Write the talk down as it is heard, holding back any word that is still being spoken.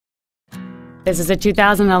This is a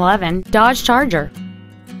 2011 Dodge Charger.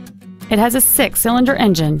 It has a 6-cylinder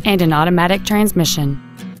engine and an automatic transmission.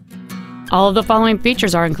 All of the following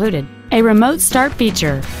features are included: a remote start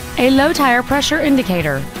feature, a low tire pressure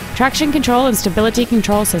indicator, traction control and stability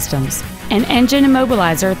control systems, an engine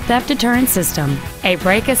immobilizer theft deterrent system, a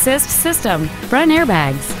brake assist system, front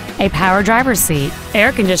airbags, a power driver's seat,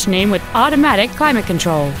 air conditioning with automatic climate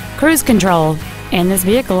control, cruise control, and this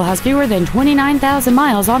vehicle has fewer than 29,000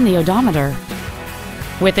 miles on the odometer.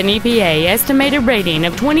 With an EPA estimated rating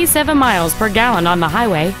of 27 miles per gallon on the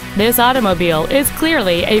highway, this automobile is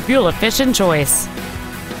clearly a fuel-efficient choice.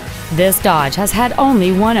 This Dodge has had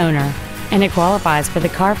only one owner, and it qualifies for the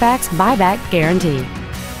Carfax buyback guarantee.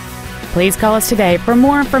 Please call us today for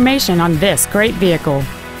more information on this great vehicle.